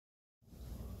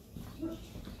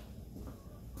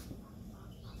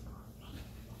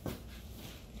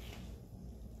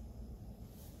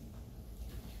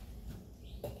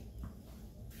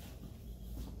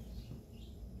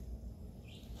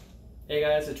Hey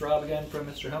guys, it's Rob again from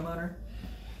Mr. Homeowner.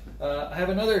 I have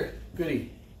another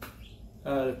goodie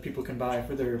that people can buy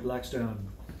for their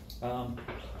Blackstone. Now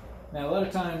a lot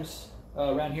of times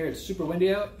around here it's super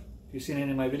windy out, if you've seen any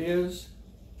of my videos.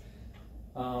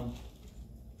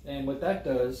 And what that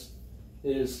does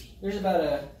is there's about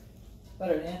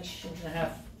an inch and a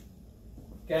half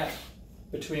gap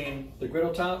between the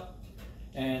griddle top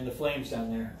and the flames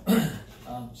down there.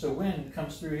 So wind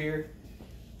comes through here,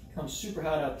 comes super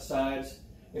hot out the sides.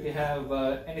 If you have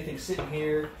anything sitting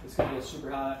here, it's going to get super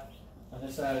hot on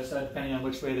this side, depending on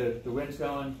which way the wind's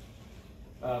going.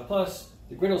 Plus,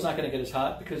 the griddle's not going to get as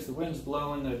hot because the wind's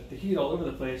blowing the heat all over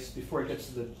the place before it gets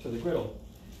to the griddle.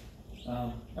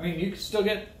 I mean, you can still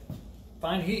get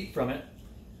fine heat from it,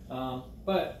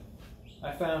 but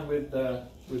I found with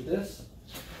this,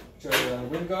 which are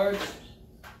wind guards,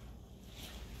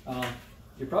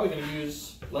 you're probably going to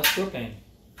use less propane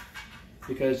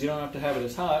because you don't have to have it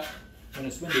as hot when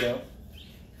it's windy out.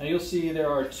 Now you'll see there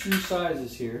are two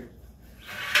sizes here.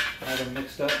 I have them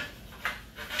mixed up.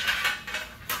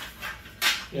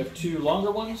 You have two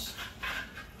longer ones,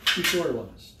 two shorter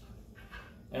ones.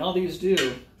 And all these do,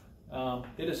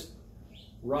 they just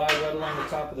ride right along the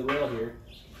top of the rail here.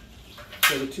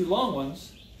 So the two long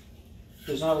ones,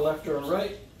 there's not a left or a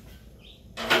right.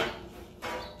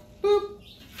 Boop.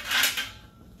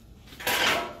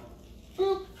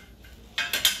 Boop.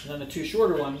 And then the two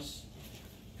shorter ones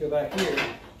go back here,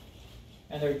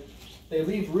 and they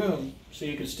leave room so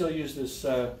you can still use this,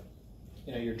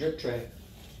 your drip tray.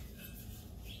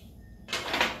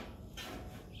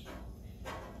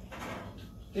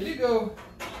 They do go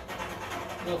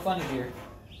a little funny here,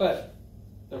 but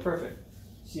they're perfect.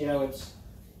 See how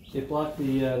they block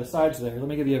the sides there. Let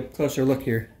me give you a closer look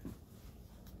here.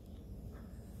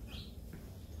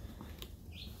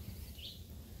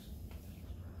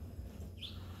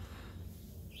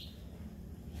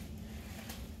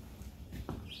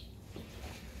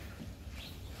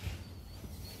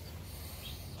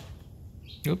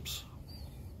 Oops.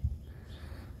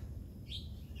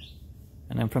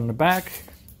 And then from the back,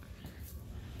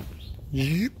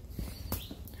 zoop.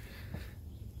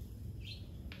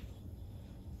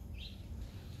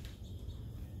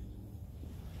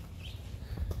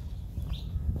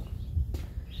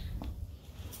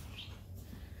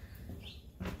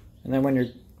 And then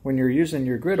when you're using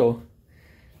your griddle,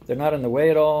 they're not in the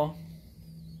way at all.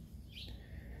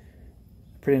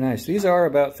 Pretty nice. These are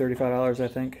about $35, I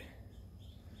think.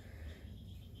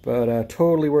 But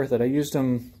totally worth it. I used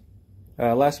them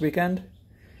last weekend,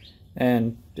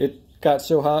 and it got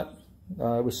so hot.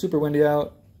 It was super windy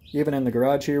out. Even in the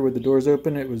garage here with the doors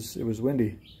open, it was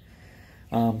windy.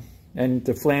 And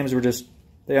the flames were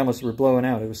they almost were blowing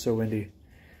out. It was so windy.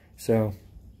 So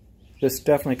this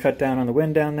definitely cut down on the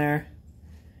wind down there,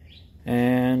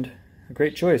 and a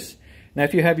great choice. Now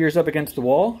if you have yours up against the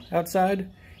wall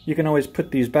outside, you can always put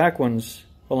these back ones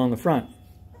along the front.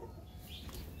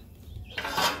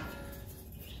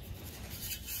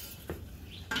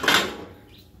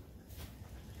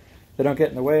 They don't get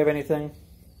in the way of anything,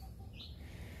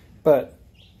 but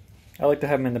I like to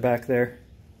have them in the back there.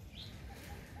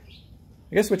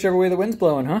 I guess whichever way the wind's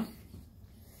blowing, huh?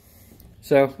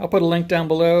 So I'll put a link down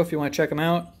below if you want to check them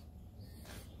out.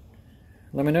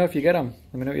 Let me know if you get them.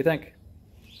 Let me know what you think.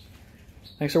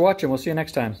 Thanks for watching. We'll see you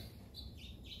next time.